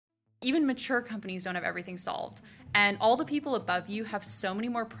Even mature companies don't have everything solved. And all the people above you have so many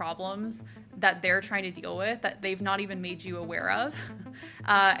more problems that they're trying to deal with that they've not even made you aware of.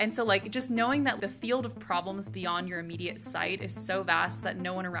 And so like just knowing that the field of problems beyond your immediate site is so vast that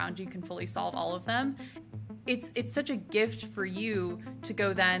no one around you can fully solve all of them. It's such a gift for you to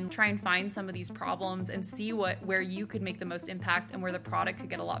go then try and find some of these problems and see where you could make the most impact and where the product could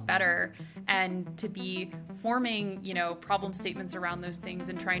get a lot better, and to be forming, problem statements around those things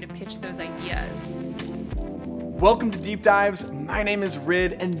and trying to pitch those ideas. Welcome to Deep Dives. My name is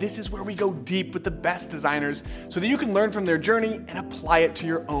Rid, and this is where we go deep with the best designers so that you can learn from their journey and apply it to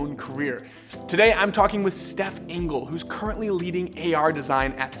your own career. Today, I'm talking with Steph Engle, who's currently leading AR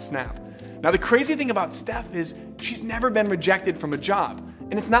design at Snap. Now, the crazy thing about Steph is she's never been rejected from a job.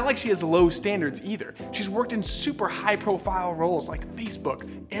 And it's not like she has low standards either. She's worked in super high-profile roles like Facebook,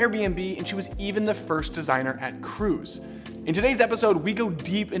 Airbnb, and she was even the first designer at Cruise. In today's episode, we go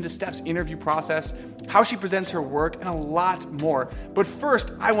deep into Steph's interview process, how she presents her work, and a lot more. But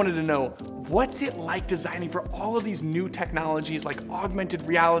first, I wanted to know, what's it like designing for all of these new technologies like augmented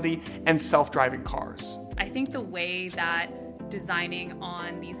reality and self-driving cars? I think the way that designing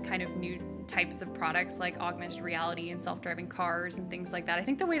on these kind of new types of products like augmented reality and self-driving cars and things like that, I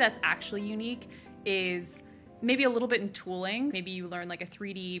think the way that's actually unique is maybe a little bit in tooling. Maybe you learn like a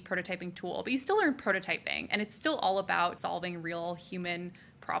 3D prototyping tool, but you still learn prototyping, and it's still all about solving real human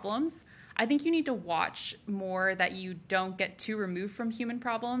problems. I think you need to watch more that you don't get too removed from human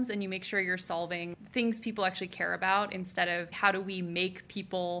problems and you make sure you're solving things people actually care about instead of how do we make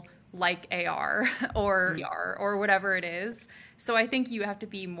people like AR or VR or whatever it is. So I think you have to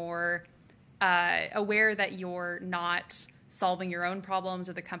be more aware that you're not solving your own problems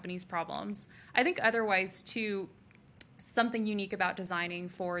or the company's problems. I think otherwise too, something unique about designing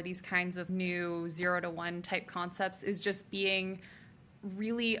for these kinds of new 0 to 1 type concepts is just being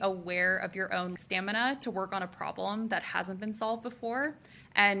really aware of your own stamina to work on a problem that hasn't been solved before,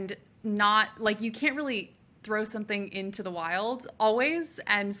 and not like you can't really throw something into the wild always.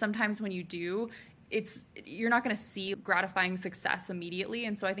 And sometimes when you do, you're not going to see gratifying success immediately.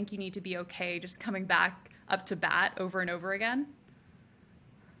 And so I think you need to be okay just coming back up to bat over and over again.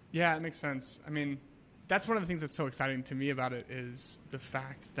 Yeah, it makes sense. I mean, that's one of the things that's so exciting to me about it is the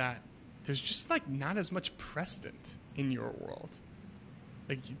fact that there's just like not as much precedent in your world.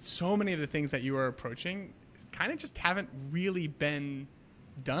 Like so many of the things that you are approaching kind of just haven't really been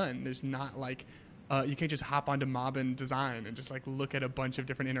done. There's not like you can't just hop onto Mobbin Design and just like look at a bunch of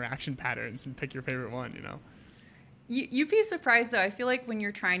different interaction patterns and pick your favorite one, You'd be surprised, though. I feel like when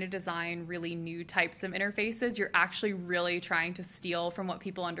you're trying to design really new types of interfaces, you're actually really trying to steal from what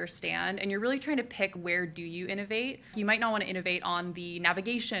people understand, and you're really trying to pick where do you innovate. You might not want to innovate on the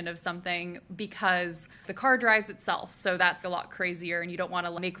navigation of something because the car drives itself, so that's a lot crazier, and you don't want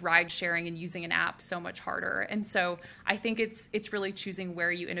to make ride sharing and using an app so much harder. And so I think it's really choosing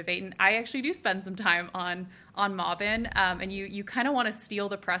where you innovate, and I actually do spend some time on Mobbin, and you kind of want to steal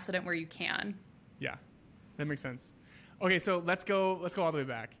the precedent where you can. Yeah, that makes sense. Okay, so let's go all the way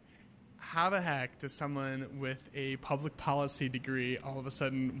back. How the heck does someone with a public policy degree all of a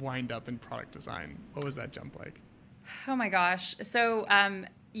sudden wind up in product design? What was that jump like? Oh my gosh. So,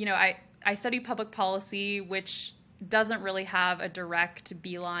 I studied public policy, which doesn't really have a direct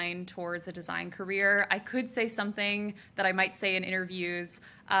beeline towards a design career. I could say something that I might say in interviews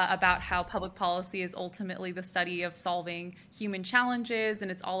about how public policy is ultimately the study of solving human challenges,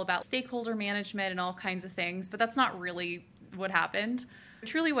 and it's all about stakeholder management and all kinds of things, but that's not really what happened.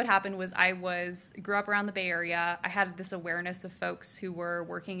 Truly what happened was I grew up around the Bay Area. I had this awareness of folks who were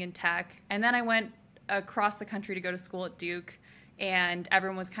working in tech, and then I went across the country to go to school at Duke, and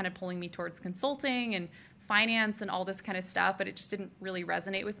everyone was kind of pulling me towards consulting and finance and all this kind of stuff, but it just didn't really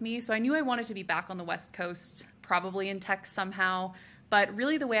resonate with me. So I knew I wanted to be back on the West Coast, probably in tech somehow. But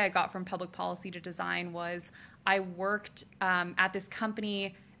really the way I got from public policy to design was I worked at this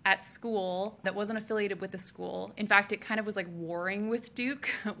company at school that wasn't affiliated with the school. In fact, it kind of was like warring with Duke,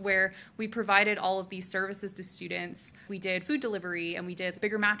 where we provided all of these services to students. We did food delivery, and we did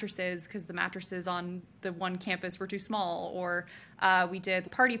bigger mattresses because the mattresses on the one campus were too small, or we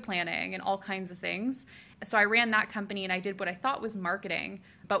did party planning and all kinds of things. So I ran that company, and I did what I thought was marketing,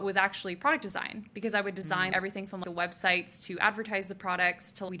 but was actually product design, because I would design everything from the websites to advertise the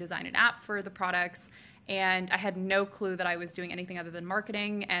products till we design an app for the products. And I had no clue that I was doing anything other than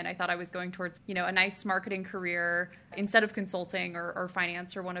marketing. And I thought I was going towards, a nice marketing career instead of consulting or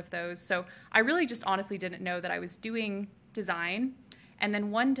finance or one of those. So I really just honestly didn't know that I was doing design. And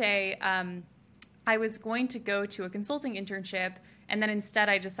then one day I was going to go to a consulting internship. And then instead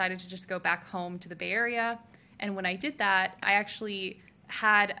I decided to just go back home to the Bay Area. And when I did that, I actually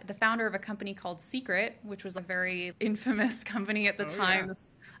had the founder of a company called Secret, which was a very infamous company at the time,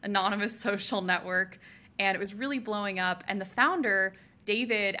 this anonymous social network, and it was really blowing up. And the founder,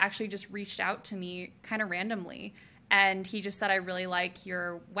 David, actually just reached out to me kind of randomly. And he just said, I really like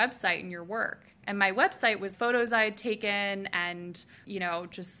your website and your work. And my website was photos I had taken and,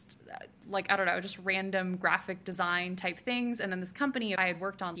 just like, I don't know, just random graphic design type things. And then this company I had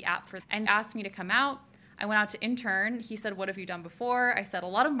worked on the app for and asked me to come out. I went out to intern. He said, what have you done before? I said, a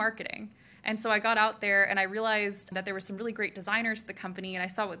lot of marketing. And so I got out there and I realized that there were some really great designers at the company and I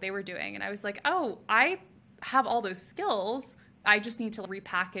saw what they were doing. And I was like, oh, I have all those skills. I just need to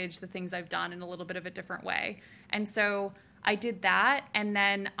repackage the things I've done in a little bit of a different way. And so I did that. And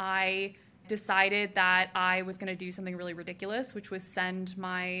then I decided that I was going to do something really ridiculous, which was send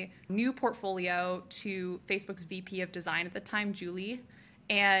my new portfolio to Facebook's VP of design at the time, Julie.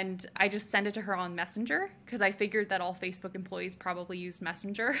 And I just sent it to her on Messenger because I figured that all Facebook employees probably used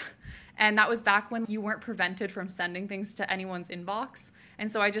Messenger. And that was back when you weren't prevented from sending things to anyone's inbox.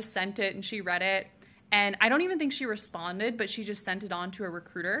 And so I just sent it and she read it. And I don't even think she responded, but she just sent it on to a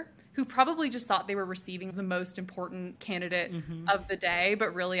recruiter who probably just thought they were receiving the most important candidate of the day.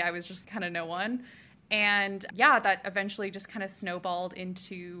 But really, I was just kind of no one. And yeah, that eventually just kind of snowballed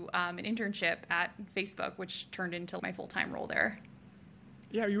into an internship at Facebook, which turned into my full-time role there.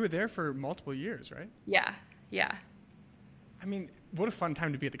 Yeah, you were there for multiple years, right? Yeah. I mean, what a fun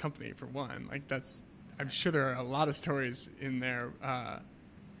time to be at the company, for one. Like, I'm sure there are a lot of stories in there.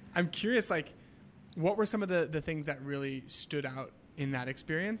 I'm curious, like, what were some of the things that really stood out in that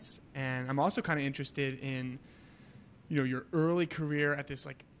experience? And I'm also kind of interested in, your early career at this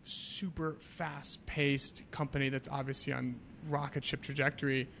like super fast-paced company that's obviously on rocket ship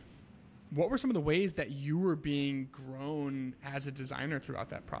trajectory. What were some of the ways that you were being grown as a designer throughout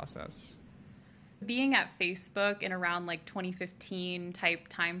that process? Being at Facebook in around like 2015 type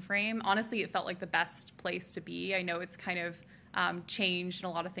timeframe, honestly, it felt like the best place to be. I know it's kind of changed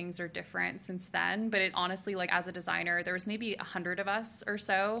and a lot of things are different since then, but it honestly, like as a designer, there was maybe 100 of us or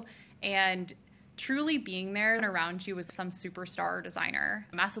so, and truly being there and around you was some superstar designer.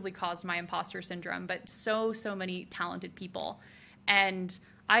 It massively caused my imposter syndrome, but so many talented people. And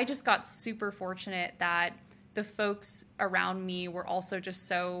I just got super fortunate that the folks around me were also just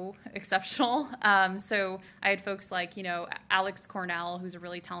so exceptional. So I had folks like, Alex Cornell, who's a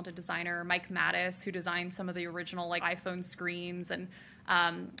really talented designer, Mike Mattis, who designed some of the original like iPhone screens. And,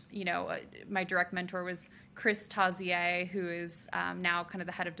 my direct mentor was Chris Tazier, who is now kind of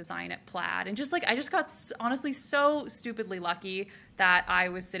the head of design at Plaid. And just like, I just got honestly so stupidly lucky that I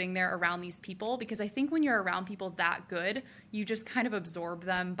was sitting there around these people, because I think when you're around people that good, you just kind of absorb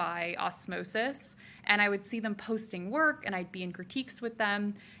them by osmosis. And I would see them posting work and I'd be in critiques with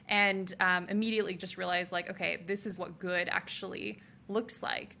them and immediately just realize like, okay, this is what good actually looks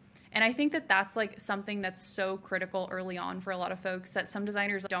like. And I think that that's like something that's so critical early on for a lot of folks that some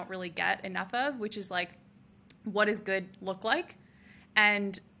designers don't really get enough of, which is like, what does good look like?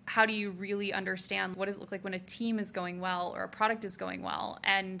 And how do you really understand what does it look like when a team is going well or a product is going well?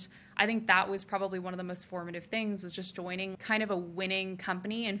 And I think that was probably one of the most formative things, was just joining kind of a winning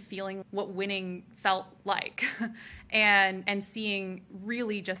company and feeling what winning felt like and seeing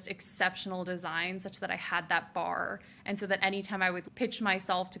really just exceptional design such that I had that bar. And so that anytime I would pitch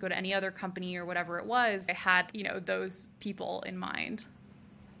myself to go to any other company or whatever it was, I had, those people in mind.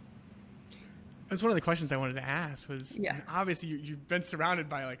 That's one of the questions I wanted to ask was, obviously you've been surrounded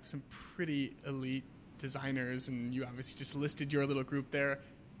by like some pretty elite designers, and you obviously just listed your little group there.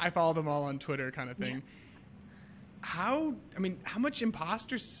 I follow them all on Twitter kind of thing. Yeah. How much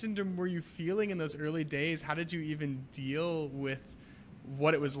imposter syndrome were you feeling in those early days? How did you even deal with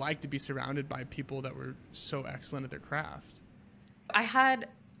what it was like to be surrounded by people that were so excellent at their craft? I had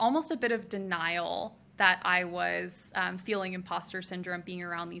almost a bit of denial that I was feeling imposter syndrome being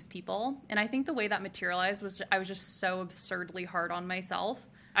around these people. And I think the way that materialized was I was just so absurdly hard on myself.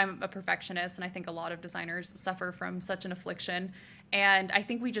 I'm a perfectionist, and I think a lot of designers suffer from such an affliction. And I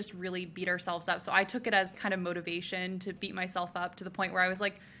think we just really beat ourselves up. So I took it as kind of motivation to beat myself up to the point where I was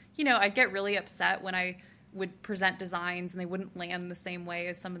like, I'd get really upset when I would present designs and they wouldn't land the same way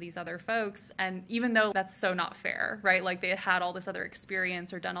as some of these other folks. And even though that's so not fair, right? Like they had all this other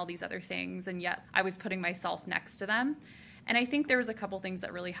experience or done all these other things, and yet I was putting myself next to them. And I think there was a couple things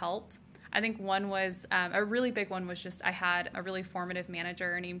that really helped. I think one was, a really big one was just I had a really formative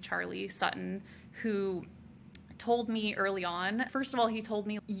manager named Charlie Sutton who told me early on, first of all, he told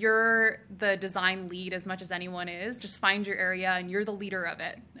me, you're the design lead as much as anyone is. Just find your area and you're the leader of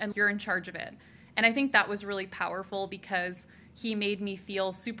it and you're in charge of it. And I think that was really powerful because he made me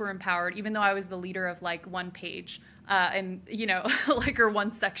feel super empowered, even though I was the leader of like one page. and, like her one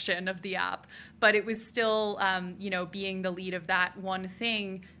section of the app. But it was still, being the lead of that one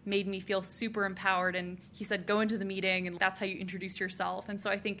thing made me feel super empowered. And he said, go into the meeting and that's how you introduce yourself. And so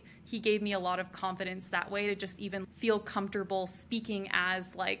I think he gave me a lot of confidence that way to just even feel comfortable speaking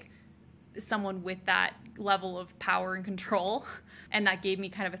as like someone with that level of power and control. And that gave me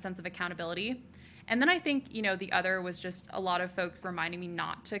kind of a sense of accountability. And then I think, the other was just a lot of folks reminding me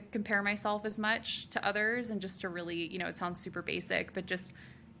not to compare myself as much to others and just to really, it sounds super basic, but just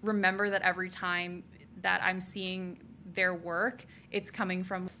remember that every time that I'm seeing their work, it's coming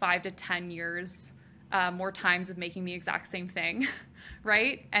from 5 to 10 years more times of making the exact same thing,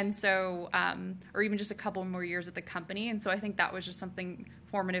 right? And so, or even just a couple more years at the company. And so I think that was just something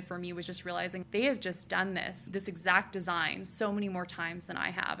formative for me, was just realizing they have just done this exact design so many more times than I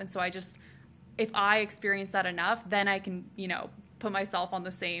have. And so if I experience that enough, then I can, put myself on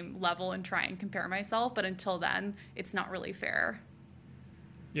the same level and try and compare myself. But until then, it's not really fair.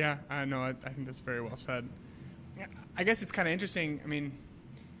 Yeah, I know. I think that's very well said. Yeah, I guess it's kind of interesting. I mean,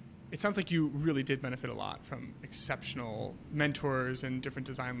 it sounds like you really did benefit a lot from exceptional mentors and different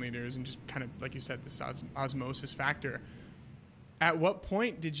design leaders and just kind of, like you said, this osmosis factor. At what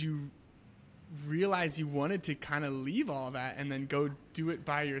point did you realize you wanted to kind of leave all of that and then go do it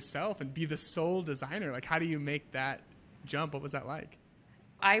by yourself and be the sole designer? Like, how do you make that jump? What was that like?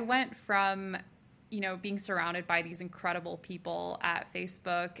 I went from, being surrounded by these incredible people at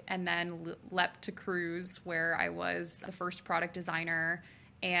Facebook and then leapt to Cruise, where I was the first product designer.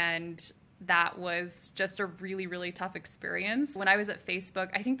 And that was just a really, really tough experience. When I was at Facebook,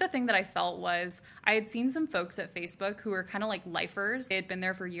 I think the thing that I felt was I had seen some folks at Facebook who were kind of like lifers. They had been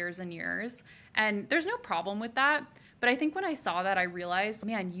there for years and years. And there's no problem with that. But I think when I saw that, I realized,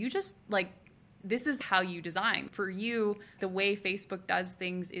 man, you just this is how you design. For you, the way Facebook does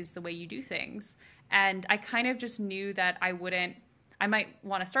things is the way you do things. And I kind of just knew that I might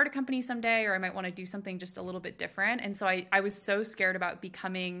want to start a company someday, or I might want to do something just a little bit different. And so I was so scared about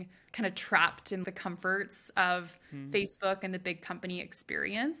becoming kind of trapped in the comforts of Facebook and the big company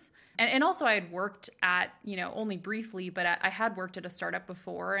experience. And also I had worked at, only briefly, but I had worked at a startup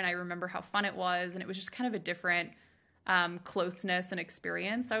before, and I remember how fun it was. And it was just kind of a different closeness and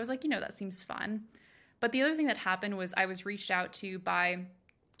experience. So I was like, that seems fun. But the other thing that happened was I was reached out to by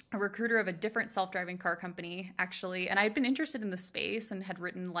a recruiter of a different self-driving car company, actually. And I had been interested in the space and had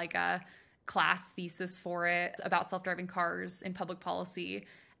written like a class thesis for it about self-driving cars in public policy.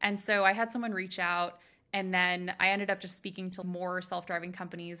 And so I had someone reach out, and then I ended up just speaking to more self-driving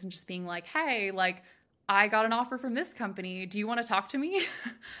companies and just being like, hey, I got an offer from this company. Do you want to talk to me?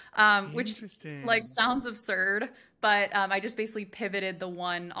 Which sounds absurd, but I just basically pivoted the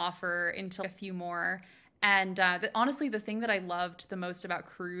one offer into a few more. And honestly, the thing that I loved the most about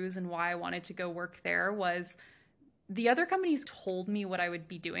Cruise and why I wanted to go work there was the other companies told me what I would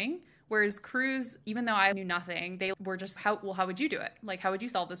be doing. Whereas Cruise, even though I knew nothing, they were just, how would you do it? How would you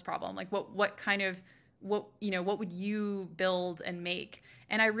solve this problem? What would you build and make?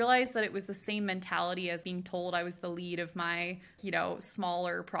 And I realized that it was the same mentality as being told I was the lead of my,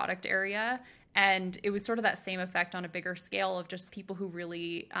 smaller product area. And it was sort of that same effect on a bigger scale of just people who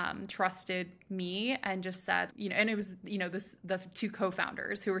really trusted me and just said, and it was, the two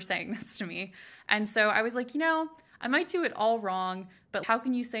co-founders who were saying this to me. And so I was like, I might do it all wrong, but how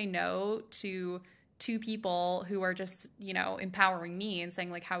can you say no to two people who are just, empowering me and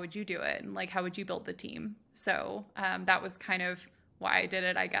saying how would you do it? And how would you build the team? So that was kind of why I did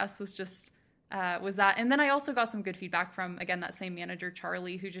it, I guess, was just was that. And then I also got some good feedback from, again, that same manager,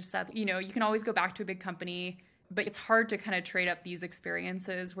 Charlie, who just said, you can always go back to a big company, but it's hard to kind of trade up these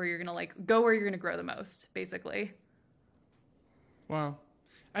experiences where you're going to go where you're going to grow the most, basically. Wow.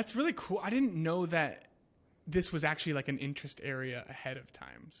 That's really cool. I didn't know that this was actually an interest area ahead of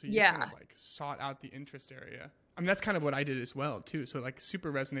time. So you kind of sought out the interest area. I mean, that's kind of what I did as well too. So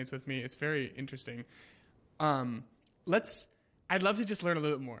super resonates with me. It's very interesting. I'd love to just learn a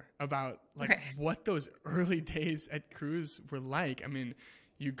little bit more about what those early days at Cruise were like. I mean,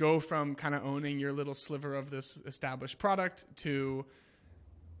 you go from kind of owning your little sliver of this established product to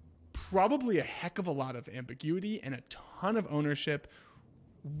probably a heck of a lot of ambiguity and a ton of ownership.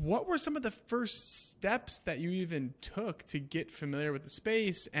 What were some of the first steps that you even took to get familiar with the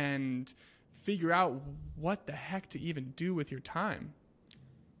space and figure out what the heck to even do with your time?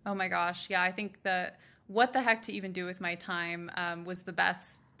 Oh my gosh. Yeah, I think that what the heck to even do with my time was the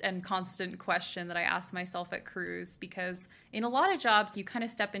best and constant question that I asked myself at Cruise, because in a lot of jobs, you kind of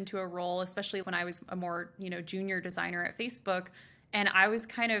step into a role, especially when I was a more, junior designer at Facebook, And I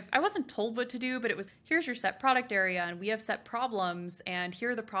wasn't told what to do, but it was, here's your set product area and we have set problems and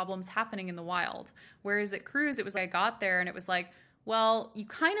here are the problems happening in the wild. Whereas at Cruise, it was like I got there and it was like, well, you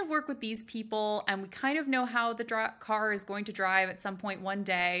kind of work with these people and we kind of know how the car is going to drive at some point one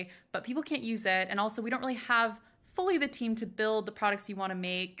day, but people can't use it. And also, we don't really have fully the team to build the products you want to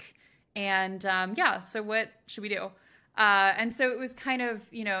make. And yeah, so what should we do? And so it was kind of,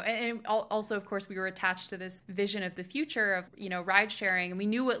 and also, of course, we were attached to this vision of the future of, ride sharing. And we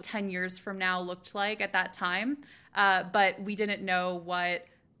knew what 10 years from now looked like at that time, but we didn't know what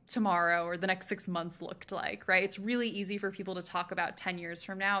tomorrow or the next 6 months looked like, right? It's really easy for people to talk about 10 years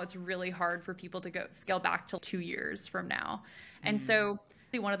from now. It's really hard for people to go scale back to 2 years from now. And so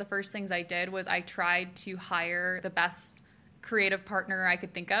one of the first things I did was I tried to hire the best creative partner I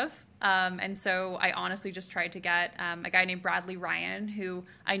could think of. And so I honestly just tried to get a guy named Bradley Ryan, who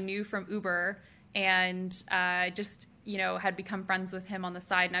I knew from Uber, and just, had become friends with him on the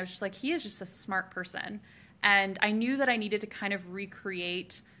side. And I was just like, he is just a smart person. And I knew that I needed to kind of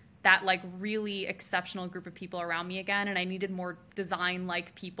recreate that like really exceptional group of people around me again. And I needed more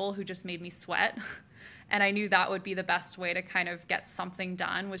design-like people who just made me sweat. And I knew that would be the best way to kind of get something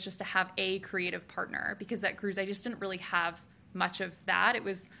done, was just to have a creative partner, because at Cruise, I just didn't really have much of that. It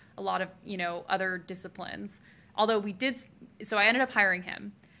was a lot of, other disciplines. Although so I ended up hiring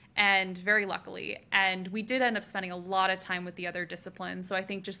him, and very luckily, and we did end up spending a lot of time with the other disciplines. So I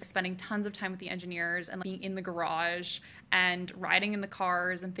think just spending tons of time with the engineers and being in the garage and riding in the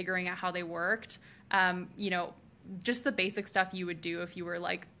cars and figuring out how they worked, just the basic stuff you would do if you were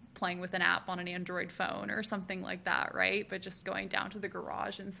like playing with an app on an Android phone or something like that, right? But just going down to the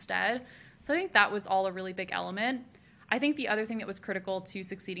garage instead. So I think that was all a really big element. I think the other thing that was critical to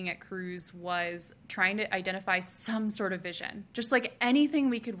succeeding at Cruise was trying to identify some sort of vision, just like anything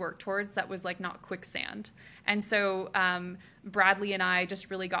we could work towards that was like not quicksand. And so Bradley and I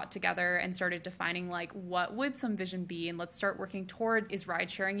just really got together and started defining like, what would some vision be? And let's start working towards, is ride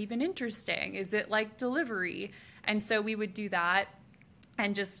sharing even interesting? Is it like delivery? And so we would do that.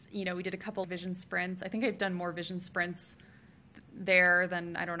 And just, we did a couple vision sprints. I think I've done more vision sprints there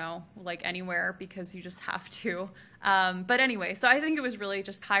than, I don't know, like anywhere, because you just have to. But anyway, so I think it was really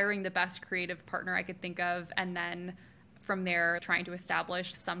just hiring the best creative partner I could think of, and then from there trying to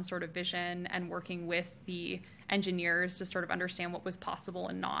establish some sort of vision and working with the engineers to sort of understand what was possible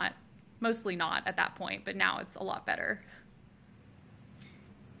and not. Mostly not at that point, but now it's a lot better.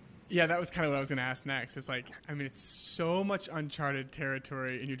 Yeah, that was kind of what I was going to ask next. It's like, it's so much uncharted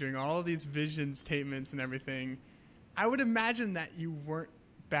territory, and you're doing all of these vision statements and everything. I would imagine that you weren't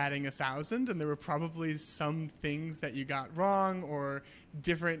batting 1,000, and there were probably some things that you got wrong or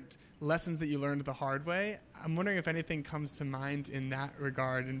different lessons that you learned the hard way. I'm wondering if anything comes to mind in that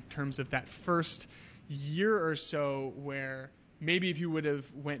regard, in terms of that first year or so, where maybe if you would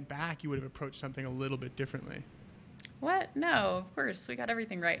have went back, you would have approached something a little bit differently. What? No, of course. We got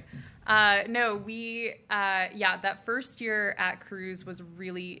everything right. That first year at Cruise was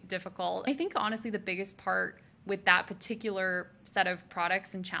really difficult. I think honestly the biggest part with that particular set of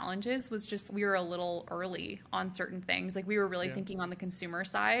products and challenges was just we were a little early on certain things. Like we were really thinking on the consumer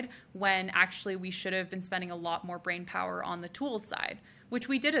side, when actually we should have been spending a lot more brain power on the tools side, which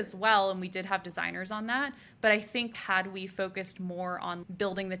we did as well, and we did have designers on that. But I think had we focused more on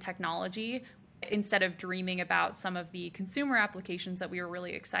building the technology instead of dreaming about some of the consumer applications that we were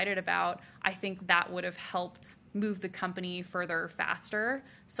really excited about, I think that would have helped move the company further faster.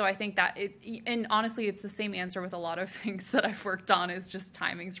 So I think that and honestly, it's the same answer with a lot of things that I've worked on, is just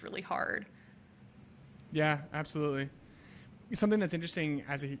timing's really hard. Yeah, absolutely. Something that's interesting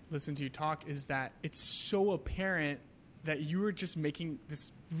as I listen to you talk is that it's so apparent that you were just making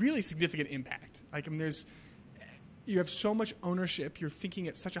this really significant impact. Like, you have so much ownership. You're thinking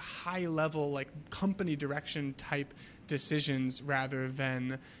at such a high level, like company direction type decisions, rather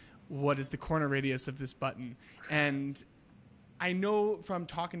than what is the corner radius of this button. And I know from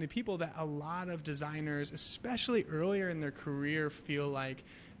talking to people that a lot of designers, especially earlier in their career, feel like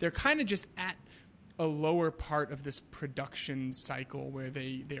they're kind of just at a lower part of this production cycle, where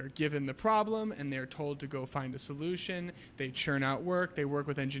they are given the problem and they're told to go find a solution. They churn out work, they work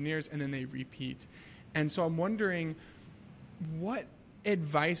with engineers, and then they repeat. And so I'm wondering, what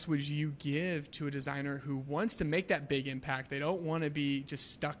advice would you give to a designer who wants to make that big impact? They don't want to be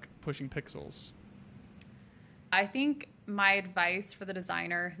just stuck pushing pixels. I think my advice for the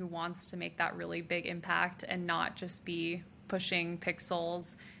designer who wants to make that really big impact and not just be pushing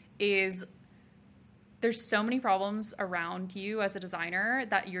pixels is there's so many problems around you as a designer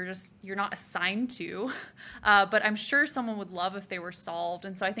that you're not assigned to, but I'm sure someone would love if they were solved.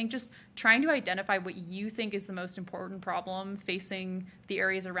 And so I think just trying to identify what you think is the most important problem facing the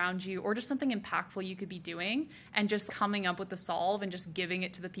areas around you, or just something impactful you could be doing, and just coming up with the solve and just giving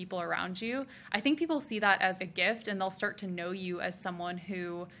it to the people around you. I think people see that as a gift, and they'll start to know you as someone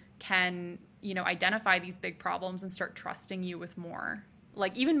who can, identify these big problems and start trusting you with more.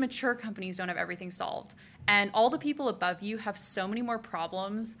 Like, even mature companies don't have everything solved. And all the people above you have so many more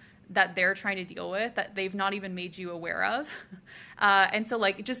problems that they're trying to deal with that they've not even made you aware of. And so,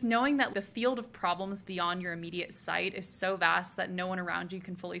 like, just knowing that the field of problems beyond your immediate sight is so vast that no one around you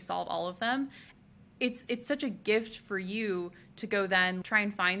can fully solve all of them. It's such a gift for you to go then try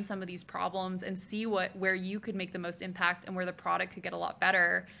and find some of these problems and see where you could make the most impact and where the product could get a lot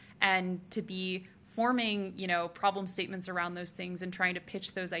better, and to be forming, problem statements around those things and trying to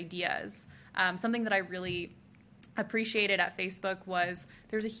pitch those ideas. Something that I really appreciated at Facebook was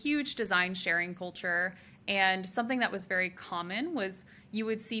there's a huge design sharing culture, and something that was very common was you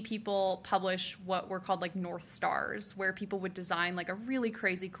would see people publish what were called like North Stars, where people would design like a really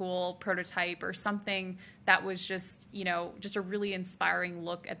crazy cool prototype or something that was just a really inspiring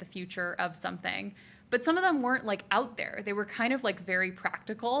look at the future of something. But some of them weren't like out there. They were kind of like very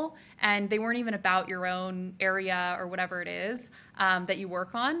practical, and they weren't even about your own area or whatever it is that you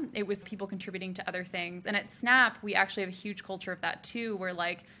work on. It was people contributing to other things. And at Snap, we actually have a huge culture of that too, where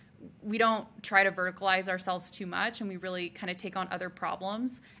like we don't try to verticalize ourselves too much, and we really kind of take on other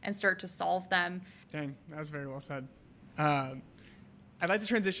problems and start to solve them. Dang, that was very well said. I'd like to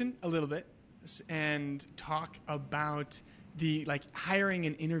transition a little bit and talk about the hiring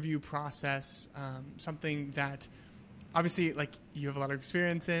and interview process, something that obviously you have a lot of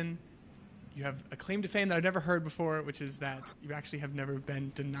experience in. You have a claim to fame that I've never heard before, which is that you actually have never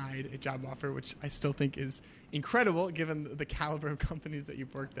been denied a job offer, which I still think is incredible given the caliber of companies that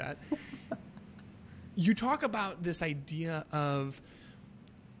you've worked at. You talk about this idea of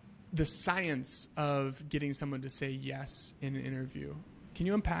the science of getting someone to say yes in an interview. Can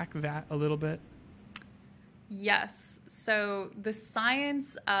you unpack that a little bit? Yes. So the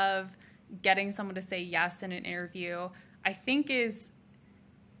science of getting someone to say yes in an interview, I think, is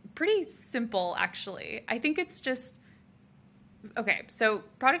pretty simple, actually. I think it's just, okay, so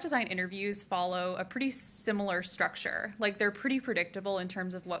product design interviews follow a pretty similar structure. Like, they're pretty predictable in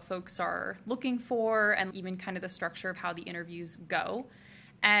terms of what folks are looking for, and even kind of the structure of how the interviews go.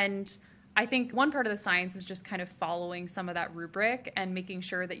 And I think one part of the science is just kind of following some of that rubric and making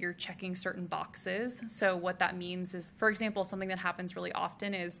sure that you're checking certain boxes. So what that means is, for example, something that happens really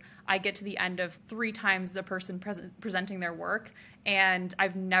often is I get to the end of 3 times a person presenting their work, and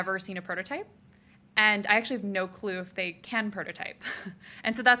I've never seen a prototype. And I actually have no clue if they can prototype.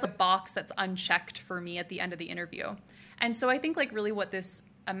 And so that's a box that's unchecked for me at the end of the interview. And so I think really what this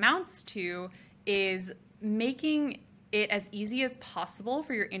amounts to is making it as easy as possible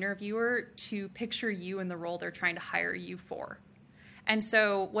for your interviewer to picture you in the role they're trying to hire you for. And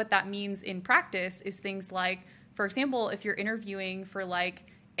so what that means in practice is things like, for example, if you're interviewing for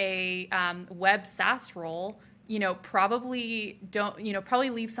a web SaaS role, probably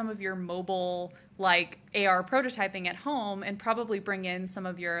leave some of your mobile AR prototyping at home, and probably bring in some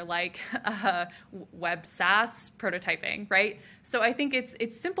of your web SaaS prototyping, right? So I think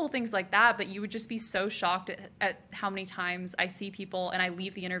it's simple things like that, but you would just be so shocked at how many times I see people and I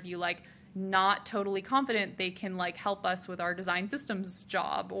leave the interview not totally confident they can help us with our design systems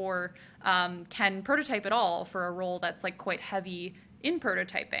job, or can prototype at all for a role that's quite heavy in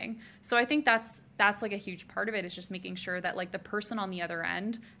prototyping. So I think that's a huge part of it, is just making sure that the person on the other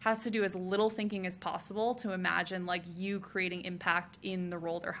end has to do as little thinking as possible to imagine you creating impact in the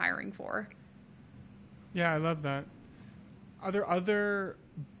role they're hiring for. Yeah, I love that. Are there other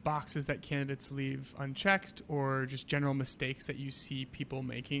boxes that candidates leave unchecked, or just general mistakes that you see people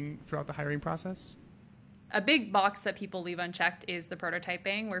making throughout the hiring process? A big box that people leave unchecked is the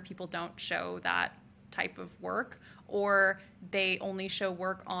prototyping, where people don't show that type of work, or they only show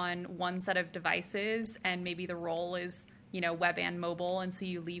work on one set of devices, and maybe the role is web and mobile, and so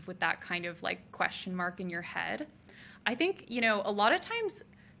you leave with that kind of question mark in your head. I think a lot of times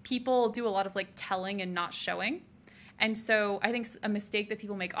people do a lot of telling and not showing, and so I think a mistake that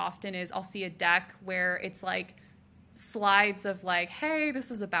people make often is I'll see a deck where it's slides of hey, this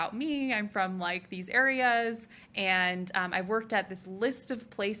is about me, I'm from these areas, and I've worked at this list of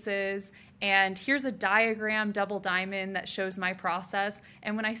places, and here's a diagram, double diamond, that shows my process.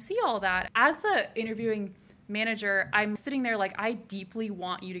 And when I see all that, as the interviewing manager, I'm sitting there I deeply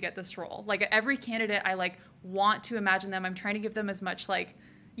want you to get this role. Every candidate, I want to imagine them. I'm trying to give them as much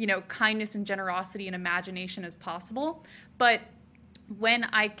kindness and generosity and imagination as possible. But when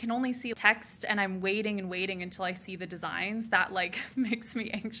I can only see text and I'm waiting and waiting until I see the designs, that like makes me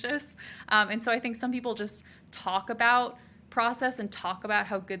anxious. And so I think some people just talk about process and talk about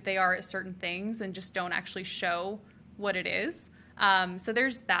how good they are at certain things and just don't actually show what it is. So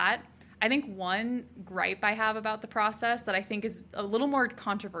there's that. I think one gripe I have about the process that I think is a little more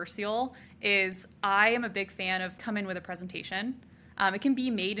controversial is I am a big fan of come in with a presentation. It can be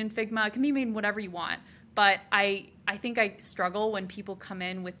made in Figma, it can be made in whatever you want. But I think I struggle when people come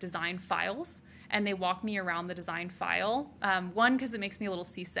in with design files and they walk me around the design file. One, because it makes me a little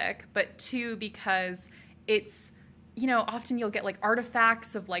seasick, but two, because it's, often you'll get like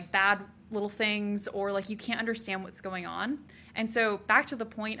artifacts of like bad little things or like you can't understand what's going on. And so back to the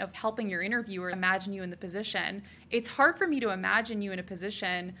point of helping your interviewer imagine you in the position, it's hard for me to imagine you in a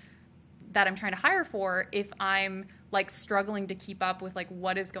position that I'm trying to hire for if I'm like struggling to keep up with like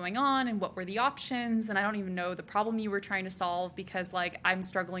what is going on and what were the options, and I don't even know the problem you were trying to solve because like I'm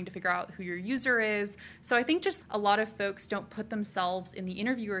struggling to figure out who your user is. So I think just a lot of folks don't put themselves in the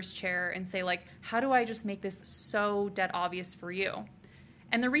interviewer's chair and say like, how do I just make this so dead obvious for you?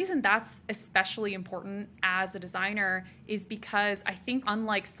 And the reason that's especially important as a designer is because I think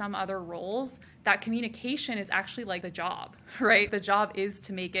unlike some other roles, that communication is actually like the job, right? The job is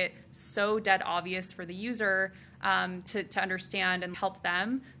to make it so dead obvious for the user to understand and help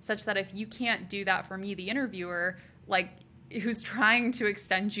them, such that if you can't do that for me, the interviewer, like who's trying to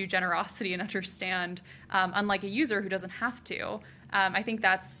extend you generosity and understand, unlike a user who doesn't have to, I think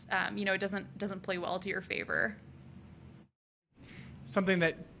that's, it doesn't play well to your favor. Something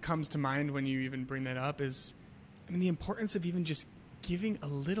that comes to mind when you even bring that up is, the importance of even just giving a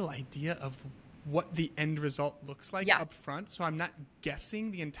little idea of what the end result looks like up front. So I'm not guessing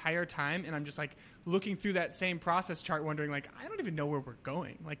the entire time and I'm just like looking through that same process chart wondering like, I don't even know where we're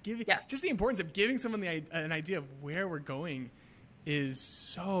going. Like just the importance of giving someone an idea of where we're going is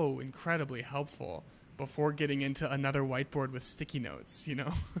so incredibly helpful before getting into another whiteboard with sticky notes,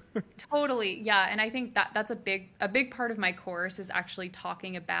 Totally. Yeah. And I think that's a big part of my course is actually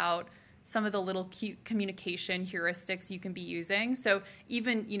talking about some of the little cute communication heuristics you can be using. So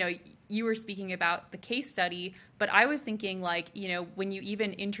even, you were speaking about the case study, but I was thinking like, when you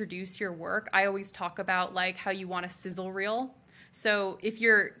even introduce your work, I always talk about like how you want a sizzle reel. So if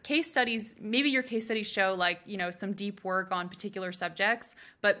your case studies, maybe your case studies show like, some deep work on particular subjects,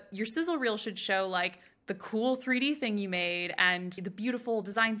 but your sizzle reel should show like the cool 3D thing you made and the beautiful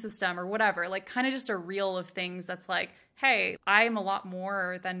design system or whatever, like kind of just a reel of things that's like, hey, I am a lot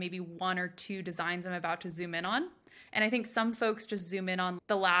more than maybe one or two designs I'm about to zoom in on. And I think some folks just zoom in on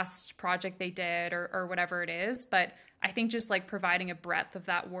the last project they did or whatever it is. But I think just like providing a breadth of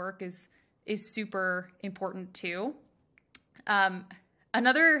that work is super important too.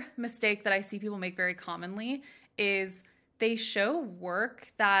 Another mistake that I see people make very commonly is they show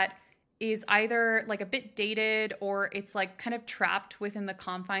work that is either like a bit dated or it's like kind of trapped within the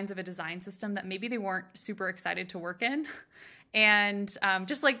confines of a design system that maybe they weren't super excited to work in. And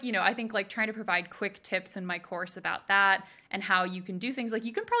just like, I think like trying to provide quick tips in my course about that and how you can do things, like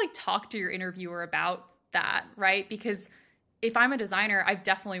you can probably talk to your interviewer about that, right? Because if I'm a designer, I've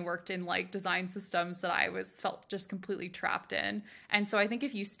definitely worked in like design systems that I felt just completely trapped in. And so I think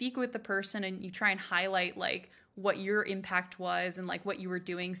if you speak with the person and you try and highlight like what your impact was and like what you were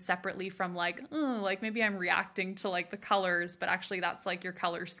doing separately from like, like maybe I'm reacting to like the colors, but actually that's like your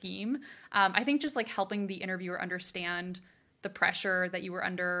color scheme. I think just like helping the interviewer understand the pressure that you were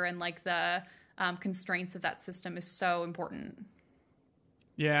under and like the constraints of that system is so important.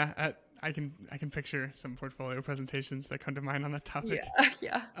 Yeah, I can picture some portfolio presentations that come to mind on that topic.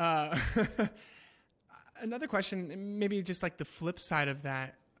 Yeah. Another question, maybe just like the flip side of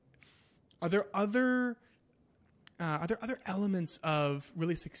that. Are there other elements of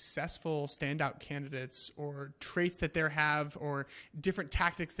really successful standout candidates or traits that they have or different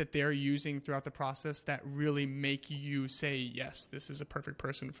tactics that they're using throughout the process that really make you say, yes, this is a perfect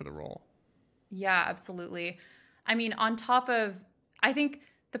person for the role? Yeah, absolutely. I mean, on top of, I think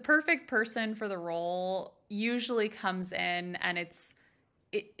the perfect person for the role usually comes in and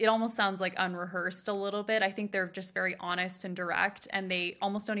it almost sounds like unrehearsed a little bit. I think they're just very honest and direct, and they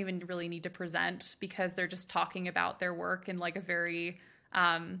almost don't even really need to present because they're just talking about their work in like a very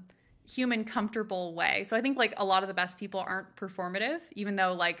human, comfortable way. So I think like a lot of the best people aren't performative, even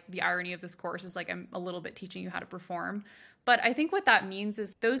though like the irony of this course is like I'm a little bit teaching you how to perform. But I think what that means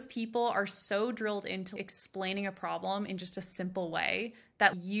is those people are so drilled into explaining a problem in just a simple way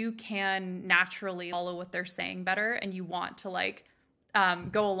that you can naturally follow what they're saying better, and you want to like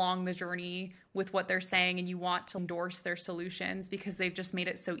go along the journey with what they're saying, and you want to endorse their solutions because they've just made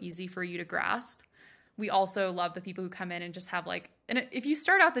it so easy for you to grasp. We also love the people who come in and just have like, and if you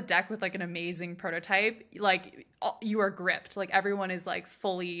start out the deck with like an amazing prototype, like you are gripped, like everyone is like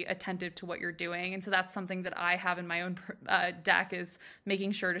fully attentive to what you're doing. And so that's something that I have in my own deck, is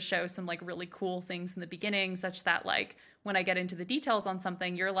making sure to show some like really cool things in the beginning, such that like when I get into the details on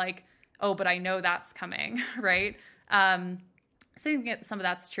something, you're like, oh, but I know that's coming, right? So I think some of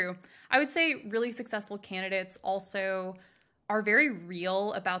that's true. I would say really successful candidates also are very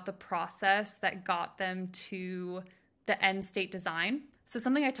real about the process that got them to the end state design. So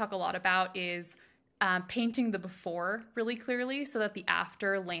something I talk a lot about is painting the before really clearly so that the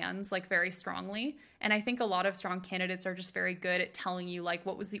after lands like very strongly. And I think a lot of strong candidates are just very good at telling you like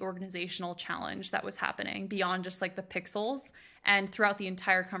what was the organizational challenge that was happening beyond just like the pixels. And throughout the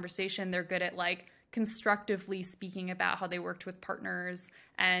entire conversation, they're good at like constructively speaking about how they worked with partners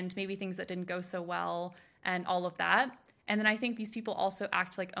and maybe things that didn't go so well and all of that. And then I think these people also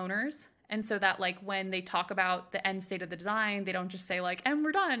act like owners. And so that like when they talk about the end state of the design, they don't just say like, and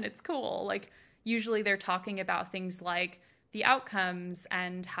we're done, it's cool. Like usually they're talking about things like the outcomes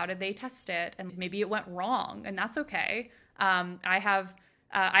and how did they test it, and maybe it went wrong, and that's okay. I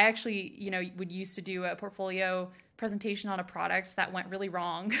actually, would used to do a portfolio presentation on a product that went really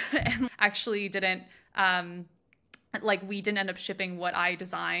wrong and actually didn't, we didn't end up shipping what I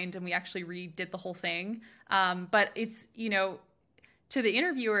designed, and we actually redid the whole thing. But it's, to the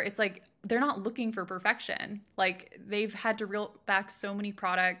interviewer, it's like, they're not looking for perfection. Like they've had to reel back so many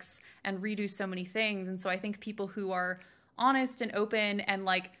products and redo so many things. And so I think people who are honest and open and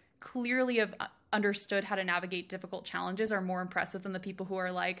like clearly have understood how to navigate difficult challenges are more impressive than the people who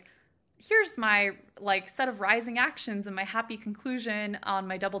are like, here's my like set of rising actions and my happy conclusion on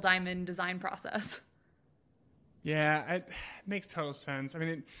my double diamond design process. Yeah, it makes total sense. I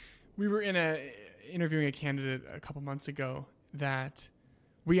mean, we were interviewing a candidate a couple months ago that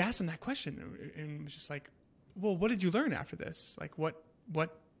we asked them that question, and it was just like, well, what did you learn after this? Like,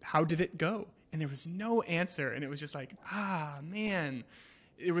 how did it go? And there was no answer. And it was just like, man,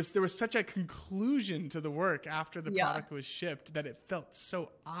 there was such a conclusion to the work after the product was shipped that it felt so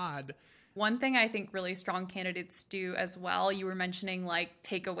odd. One thing I think really strong candidates do as well, you were mentioning like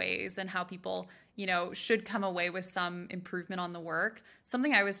takeaways and how people, should come away with some improvement on the work.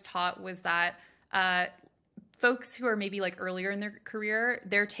 Something I was taught was that folks who are maybe like earlier in their career,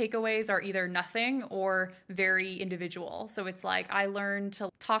 their takeaways are either nothing or very individual. So it's like, I learned to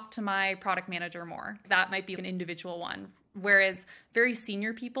talk to my product manager more. That might be an individual one. Whereas very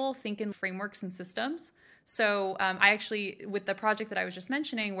senior people think in frameworks and systems. So I actually, with the project that I was just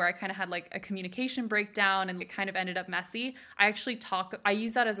mentioning, where I kind of had like a communication breakdown and it kind of ended up messy, I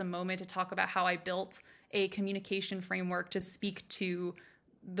use that as a moment to talk about how I built a communication framework to speak to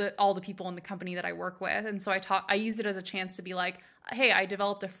all the people in the company that I work with. And so I use it as a chance to be like, hey, I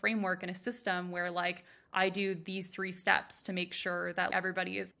developed a framework and a system where like I do these 3 steps to make sure that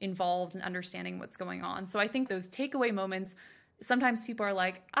everybody is involved in understanding what's going on. So I think those takeaway moments, sometimes people are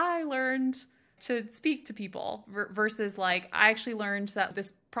like, I learned to speak to people versus like, I actually learned that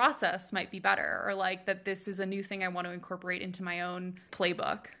this process might be better, or like that this is a new thing I want to incorporate into my own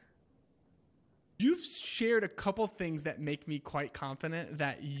playbook. You've shared a couple things that make me quite confident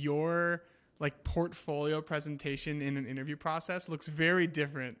that your like portfolio presentation in an interview process looks very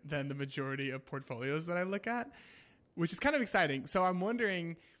different than the majority of portfolios that I look at, which is kind of exciting. So I'm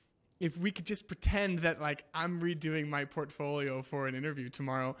wondering if we could just pretend that like I'm redoing my portfolio for an interview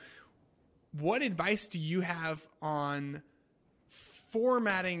tomorrow. What advice do you have on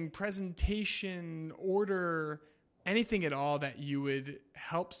formatting, presentation, order, anything at all that you would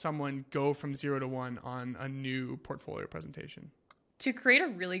help someone go from 0 to 1 on a new portfolio presentation? To create a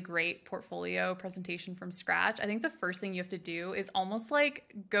really great portfolio presentation from scratch, I think the first thing you have to do is almost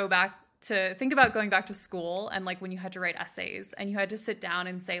like think about going back to school and like when you had to write essays and you had to sit down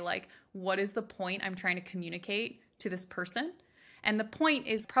and say like, what is the point I'm trying to communicate to this person? And the point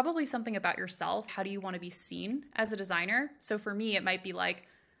is probably something about yourself. How do you want to be seen as a designer? So for me, it might be like,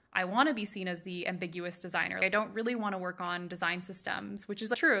 I want to be seen as the ambiguous designer. I don't really want to work on design systems, which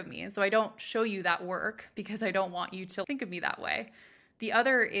is true of me. And so I don't show you that work because I don't want you to think of me that way. The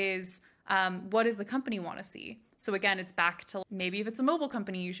other is, what does the company want to see? So again, it's back to maybe if it's a mobile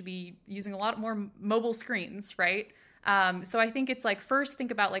company, you should be using a lot more mobile screens, right? So I think it's like, first think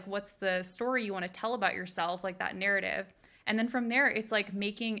about like, what's the story you want to tell about yourself, like that narrative. And then from there, it's like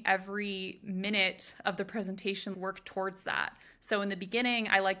making every minute of the presentation work towards that. So in the beginning,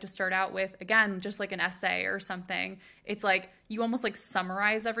 I like to start out with, again, just like an essay or something. It's like you almost like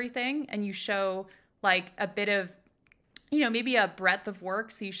summarize everything and you show like a bit of maybe a breadth of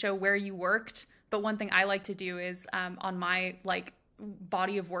work. So you show where you worked. But one thing I like to do is on my like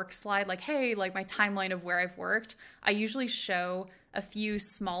body of work slide, like, hey, like my timeline of where I've worked, I usually show a few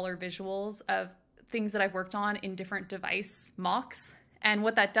smaller visuals of things that I've worked on in different device mocks. And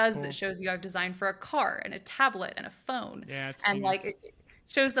what that does is it Cool. shows you I've designed for a car and a tablet and a phone. Yeah, it's And like genius. it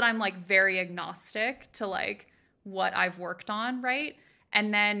shows that I'm like very agnostic to like what I've worked on, right?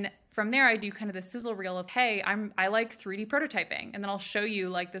 And then from there I do kind of the sizzle reel of, hey, I like 3D prototyping, and then I'll show you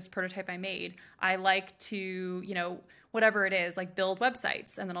like this prototype I made. I like to, whatever it is, like build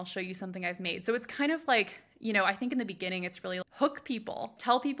websites, and then I'll show you something I've made. So it's kind of like, I think in the beginning it's really hook people,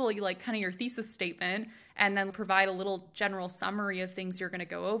 tell people you like kind of your thesis statement, and then provide a little general summary of things you're going to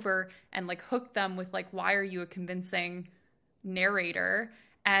go over, and like hook them with like, why are you a convincing narrator?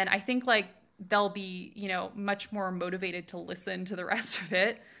 And I think like they'll be, much more motivated to listen to the rest of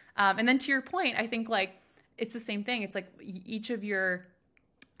it. And then to your point, I think like it's the same thing. It's like each of your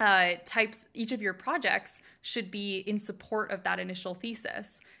each of your projects should be in support of that initial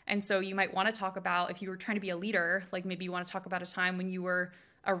thesis. And so you might want to talk about, if you were trying to be a leader, like maybe you want to talk about a time when you were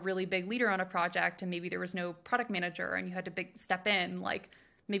a really big leader on a project and maybe there was no product manager and you had to step in, like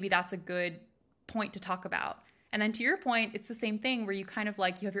maybe that's a good point to talk about. And then to your point, it's the same thing where you kind of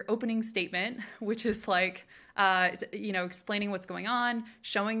like, you have your opening statement, which is like, explaining what's going on,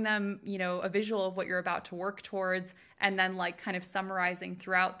 showing them, a visual of what you're about to work towards, and then like kind of summarizing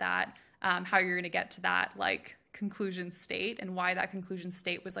throughout that how you're going to get to that like conclusion state and why that conclusion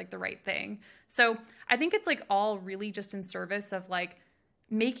state was like the right thing. So I think it's like all really just in service of like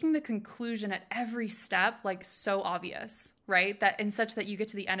making the conclusion at every step like so obvious, right? That in such that you get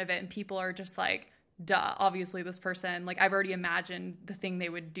to the end of it and people are just like, duh, obviously this person, like I've already imagined the thing they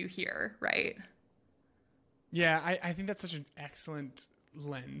would do here, right? Yeah, I think that's such an excellent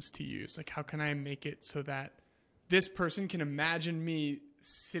lens to use. Like, how can I make it so that this person can imagine me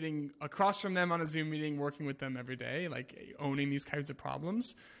sitting across from them on a Zoom meeting, working with them every day, like owning these kinds of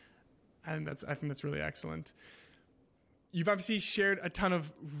problems? And I think that's really excellent. You've obviously shared a ton of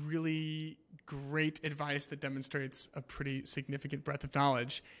really great advice that demonstrates a pretty significant breadth of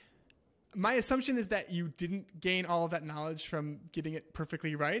knowledge. My assumption is that you didn't gain all of that knowledge from getting it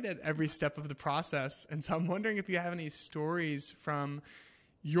perfectly right at every step of the process. And so I'm wondering if you have any stories from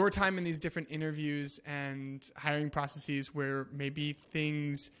your time in these different interviews and hiring processes where maybe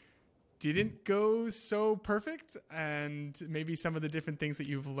things didn't go so perfect, and maybe some of the different things that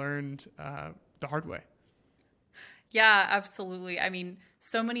you've learned the hard way. Yeah, absolutely. I mean,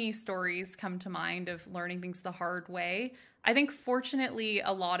 so many stories come to mind of learning things the hard way. I think fortunately,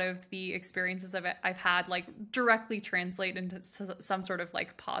 a lot of the experiences I've had like directly translate into some sort of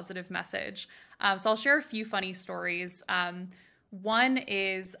like positive message. So I'll share a few funny stories. One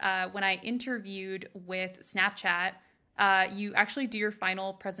is when I interviewed with Snapchat, you actually do your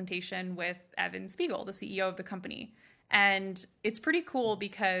final presentation with Evan Spiegel, the CEO of the company. And it's pretty cool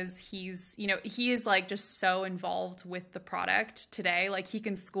because he is like just so involved with the product today. Like he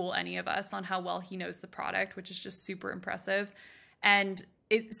can school any of us on how well he knows the product, which is just super impressive. And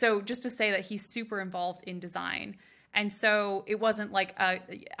so just to say that he's super involved in design. And so it wasn't like a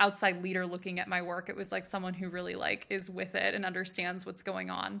outside leader looking at my work. It was like someone who really like is with it and understands what's going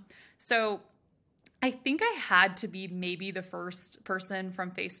on. So I think I had to be maybe the first person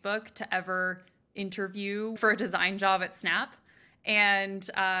from Facebook to ever interview for a design job at Snap. And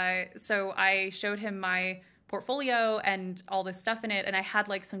so I showed him my portfolio and all this stuff in it. And I had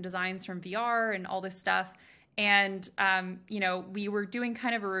like some designs from VR and all this stuff. And, we were doing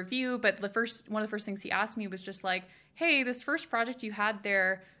kind of a review, but one of the first things he asked me was just like, hey, this first project you had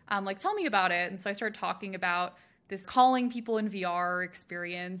there, like, tell me about it. And so I started talking about this calling people in VR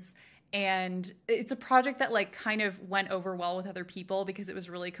experience. And it's a project that like kind of went over well with other people because it was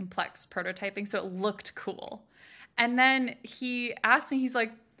really complex prototyping. So it looked cool. And then he asked me, he's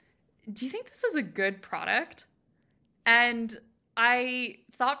like, do you think this is a good product? And I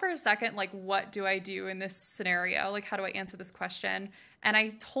thought for a second, like, what do I do in this scenario? Like, how do I answer this question? And I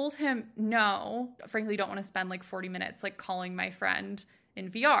told him, no, frankly, don't want to spend like 40 minutes like calling my friend in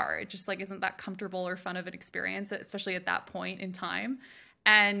VR. It just like isn't that comfortable or fun of an experience, especially at that point in time.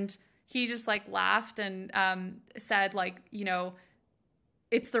 And he just like laughed and said like,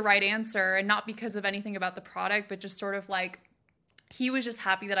 it's the right answer, and not because of anything about the product, but just sort of like he was just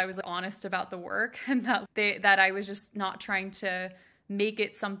happy that I was honest about the work and that I was just not trying to make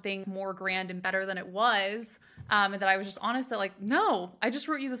it something more grand and better than it was. And that I was just honest that like, no, I just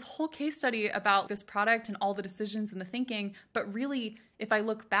wrote you this whole case study about this product and all the decisions and the thinking. But really, if I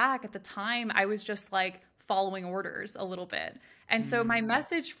look back at the time, I was just like following orders a little bit. And so my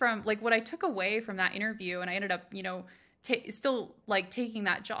message from like what I took away from that interview, and I ended up, still like taking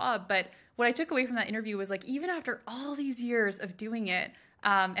that job. But what I took away from that interview was like, even after all these years of doing it,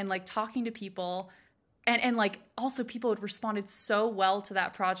 and like talking to people, and like also people had responded so well to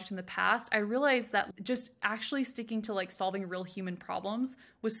that project in the past, I realized that just actually sticking to like solving real human problems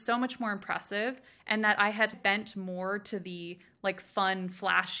was so much more impressive, and that I had bent more to the like fun,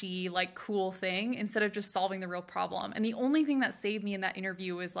 flashy, like cool thing instead of just solving the real problem. And the only thing that saved me in that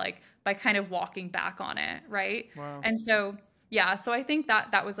interview was like by kind of walking back on it, right? Wow. And so yeah, so I think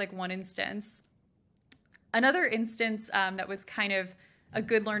that that was like one instance. Another instance that was kind of a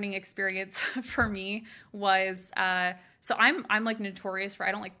good learning experience for me was so I'm like notorious for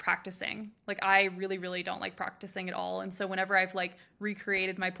I don't like practicing. Like I really don't like practicing at all. And so whenever I've like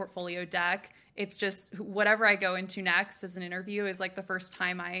recreated my portfolio deck, it's just whatever I go into next as an interview is like the first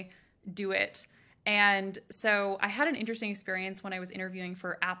time I do it. And so I had an interesting experience when I was interviewing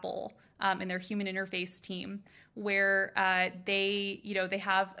for Apple in their human interface team, where they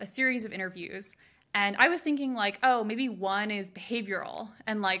have a series of interviews. And I was thinking like, oh, maybe one is behavioral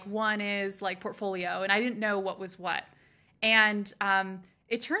and like one is like portfolio. And I didn't know what was what. And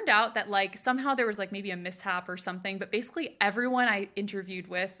it turned out that like somehow there was like maybe a mishap or something. But basically everyone I interviewed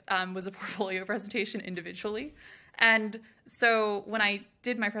with was a portfolio presentation individually. And so when I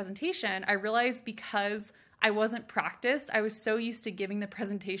did my presentation, I realized because I wasn't practiced, I was so used to giving the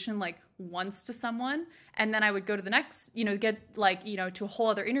presentation like once to someone, and then I would go to the next, get like, to a whole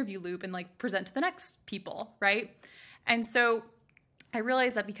other interview loop and like present to the next people, right? And so I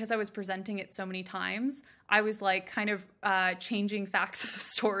realized that because I was presenting it so many times, I was like kind of changing facts of the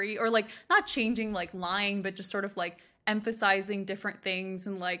story, or like not changing, like lying, but just sort of like emphasizing different things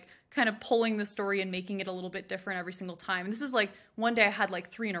and like kind of pulling the story and making it a little bit different every single time. And this is like one day I had like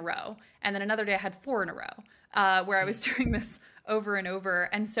 3 in a row, and then another day I had 4 in a row, where I was doing this over and over.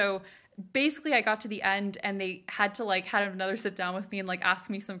 And so basically I got to the end and they had to like had another sit down with me and like ask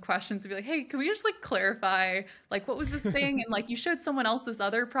me some questions and be like, hey, can we just like clarify like what was this thing, and like you showed someone else this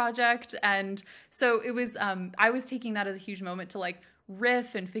other project. And so it was I was taking that as a huge moment to like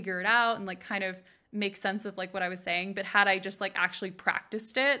riff and figure it out and like kind of make sense of like what I was saying. But had I just like actually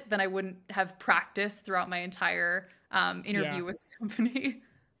practiced it, then I wouldn't have practiced throughout my entire interview with the company.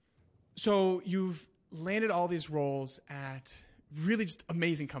 So you've landed all these roles at really just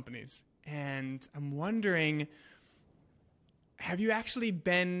amazing companies. And I'm wondering, have you actually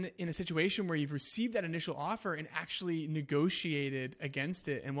been in a situation where you've received that initial offer and actually negotiated against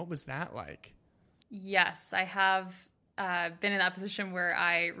it? And what was that like? Yes, I have been in that position where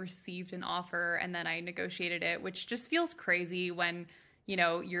I received an offer and then I negotiated it, which just feels crazy when,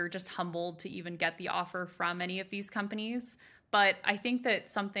 you're just humbled to even get the offer from any of these companies. But I think that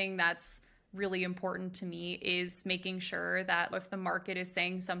something that's really important to me is making sure that if the market is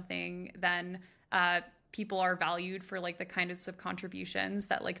saying something, then people are valued for like the kinds of contributions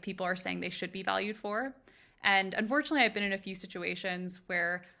that like people are saying they should be valued for. And unfortunately, I've been in a few situations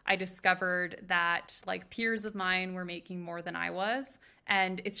where I discovered that like peers of mine were making more than I was.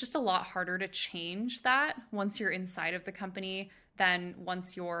 And it's just a lot harder to change that once you're inside of the company than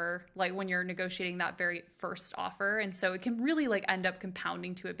once you're like when you're negotiating that very first offer. And so it can really like end up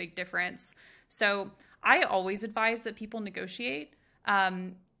compounding to a big difference. So I always advise that people negotiate.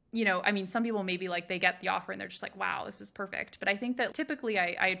 Some people maybe like they get the offer and they're just like, wow, this is perfect. But I think that typically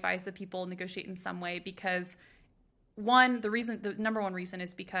I advise that people negotiate in some way because the number one reason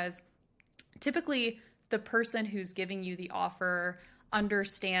is because typically the person who's giving you the offer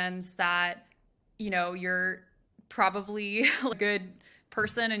understands that, you're probably a good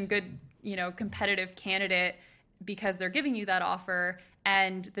person and good, competitive candidate because they're giving you that offer.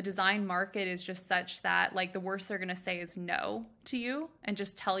 And the design market is just such that like the worst they're going to say is no to you and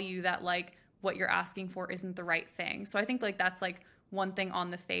just tell you that like what you're asking for isn't the right thing. So I think like that's like one thing on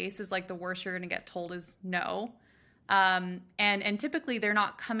the face is like the worst you're going to get told is no. And typically they're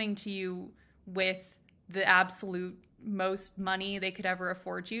not coming to you with the absolute most money they could ever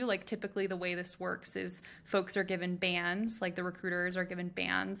afford you. Like typically the way this works is folks are given bands, like the recruiters are given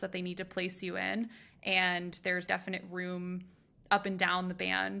bands that they need to place you in. And there's definite room up and down the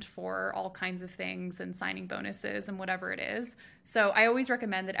band for all kinds of things and signing bonuses and whatever it is. So I always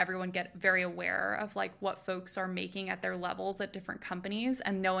recommend that everyone get very aware of like what folks are making at their levels at different companies,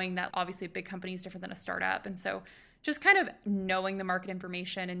 and knowing that obviously a big company is different than a startup. And so just kind of knowing the market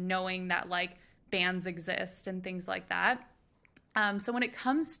information and knowing that like bands exist and things like that. So when it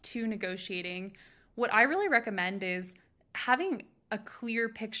comes to negotiating, what I really recommend is having a clear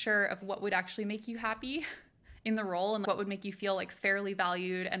picture of what would actually make you happy in the role and what would make you feel like fairly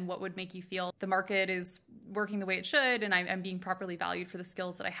valued and what would make you feel the market is working the way it should and I'm being properly valued for the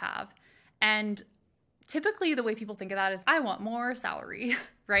skills that I have. And typically the way people think of that is I want more salary,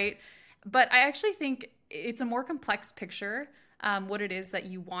 right? But I actually think it's a more complex picture, what it is that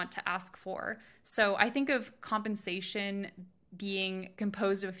you want to ask for. So I think of compensation being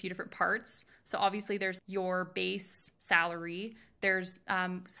composed of a few different parts. So obviously there's your base salary. There's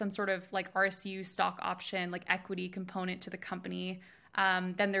some sort of like RSU stock option, like equity component to the company.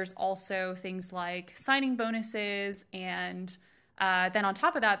 Then there's also things like signing bonuses. And then on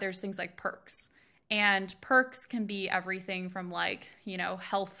top of that, there's things like perks. And perks can be everything from like,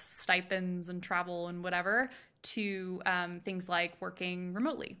 health stipends and travel and whatever to things like working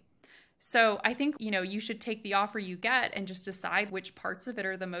remotely. So I think, you should take the offer you get and just decide which parts of it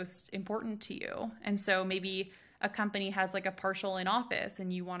are the most important to you. And so maybe a company has like a partial in office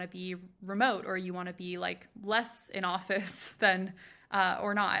and you want to be remote, or you want to be like less in office than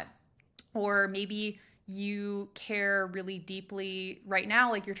or not. Or maybe you care really deeply right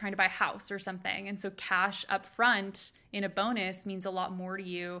now, like you're trying to buy a house or something. And so cash up front in a bonus means a lot more to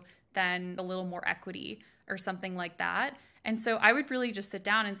you than a little more equity or something like that. And so I would really just sit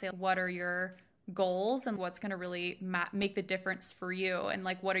down and say, what are your goals and what's going to really make the difference for you? And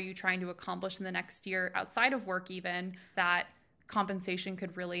like, what are you trying to accomplish in the next year outside of work, even that compensation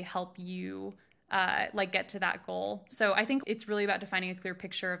could really help you like get to that goal. So I think it's really about defining a clear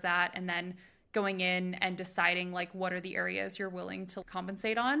picture of that, and then going in and deciding like what are the areas you're willing to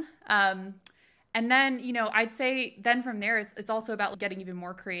compensate on. And then, I'd say then from there, it's also about getting even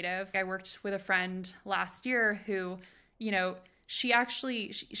more creative. I worked with a friend last year who,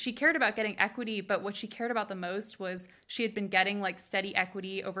 she cared about getting equity, but what she cared about the most was she had been getting like steady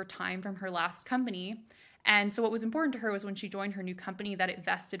equity over time from her last company. And so what was important to her was when she joined her new company that it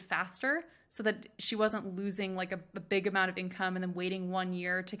vested faster, so that she wasn't losing like a big amount of income and then waiting 1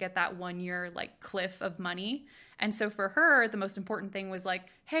 year to get that 1 year like cliff of money. And so for her, the most important thing was like,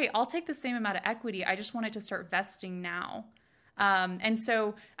 hey, I'll take the same amount of equity. I just want it to start vesting now. And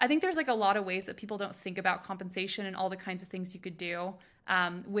so I think there's like a lot of ways that people don't think about compensation and all the kinds of things you could do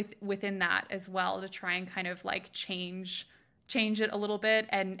within that as well to try and kind of like change it a little bit.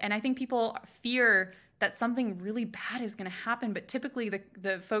 And I think people fear that something really bad is going to happen. But typically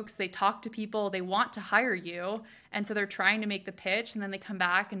the folks, they talk to people, they want to hire you. And so they're trying to make the pitch, and then they come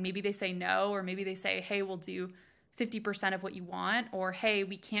back and maybe they say no, or maybe they say, hey, we'll do 50% of what you want, or hey,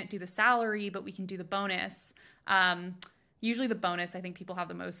 we can't do the salary, but we can do the bonus. Usually the bonus, I think people have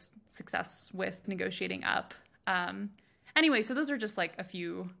the most success with negotiating up. Anyway, so those are just like a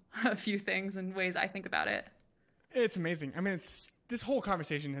few things and ways I think about it. It's amazing. I mean, this whole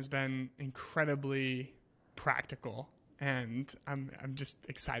conversation has been incredibly practical, and I'm just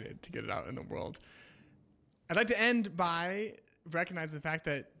excited to get it out in the world. I'd like to end by recognizing the fact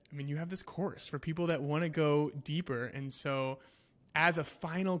that, I mean, you have this course for people that want to go deeper. And so as a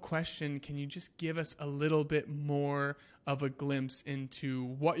final question, can you just give us a little bit more of a glimpse into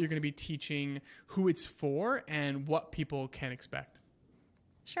what you're going to be teaching, who it's for, and what people can expect?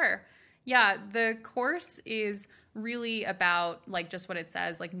 Sure. Yeah, the course is really about like just what it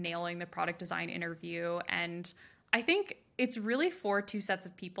says, like nailing the product design interview. And I think it's really for two sets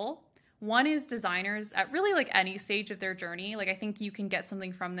of people. One is designers at really like any stage of their journey. Like I think you can get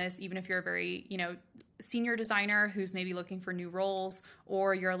something from this, even if you're a very, senior designer who's maybe looking for new roles,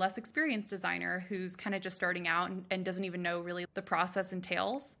 or you're a less experienced designer who's kind of just starting out and doesn't even know really the process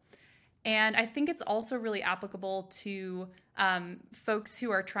entails. And I think it's also really applicable to folks who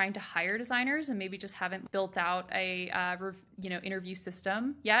are trying to hire designers and maybe just haven't built out a interview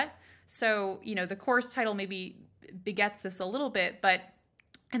system yet. So, the course title maybe begets this a little bit, but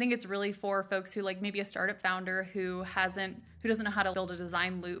I think it's really for folks who like maybe a startup founder who doesn't know how to build a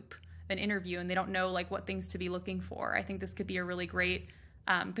design loop, an interview, and they don't know like what things to be looking for. I think this could be a really great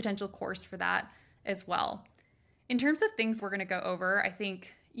potential course for that as well. In terms of things we're going to go over, I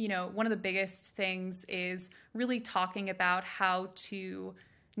think, one of the biggest things is really talking about how to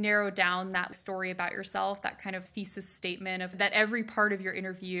narrow down that story about yourself, that kind of thesis statement of that every part of your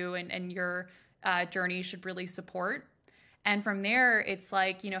interview and your journey should really support. And from there, it's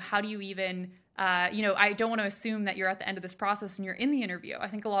like, how do you even, I don't want to assume that you're at the end of this process and you're in the interview. I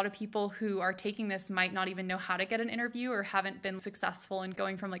think a lot of people who are taking this might not even know how to get an interview or haven't been successful in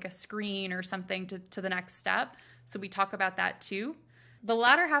going from like a screen or something to the next step. So we talk about that too. The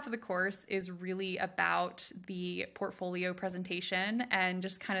latter half of the course is really about the portfolio presentation and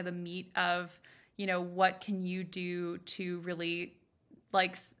just kind of the meat of, what can you do to really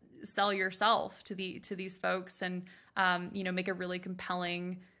like sell yourself to these folks and, make a really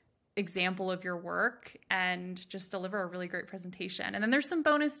compelling example of your work and just deliver a really great presentation. And then there's some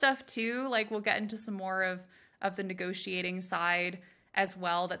bonus stuff too. Like we'll get into some more of the negotiating side as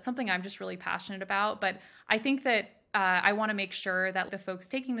well. That's something I'm just really passionate about. But I think that I want to make sure that the folks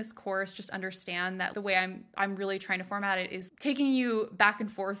taking this course just understand that the way I'm really trying to format it is taking you back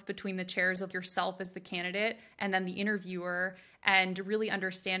and forth between the chairs of yourself as the candidate and then the interviewer, and really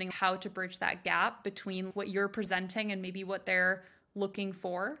understanding how to bridge that gap between what you're presenting and maybe what they're looking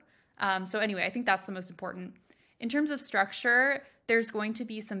for. So anyway, I think that's the most important. In terms of structure, there's going to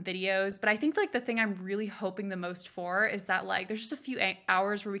be some videos, but I think like the thing I'm really hoping the most for is that like there's just a few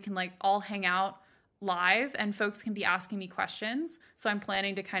hours where we can like all hang out live and folks can be asking me questions. So I'm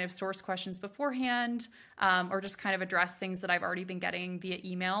planning to kind of source questions beforehand, or just kind of address things that I've already been getting via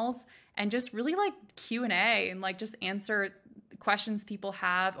emails, and just really like Q&A and like just answer questions people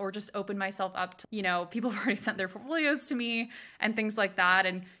have, or just open myself up to, people have already sent their portfolios to me and things like that.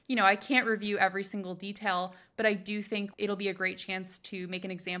 And, I can't review every single detail, but I do think it'll be a great chance to make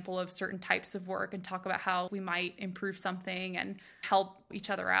an example of certain types of work and talk about how we might improve something and help each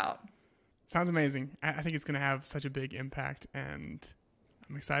other out. Sounds amazing. I think it's going to have such a big impact, and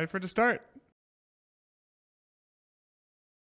I'm excited for it to start.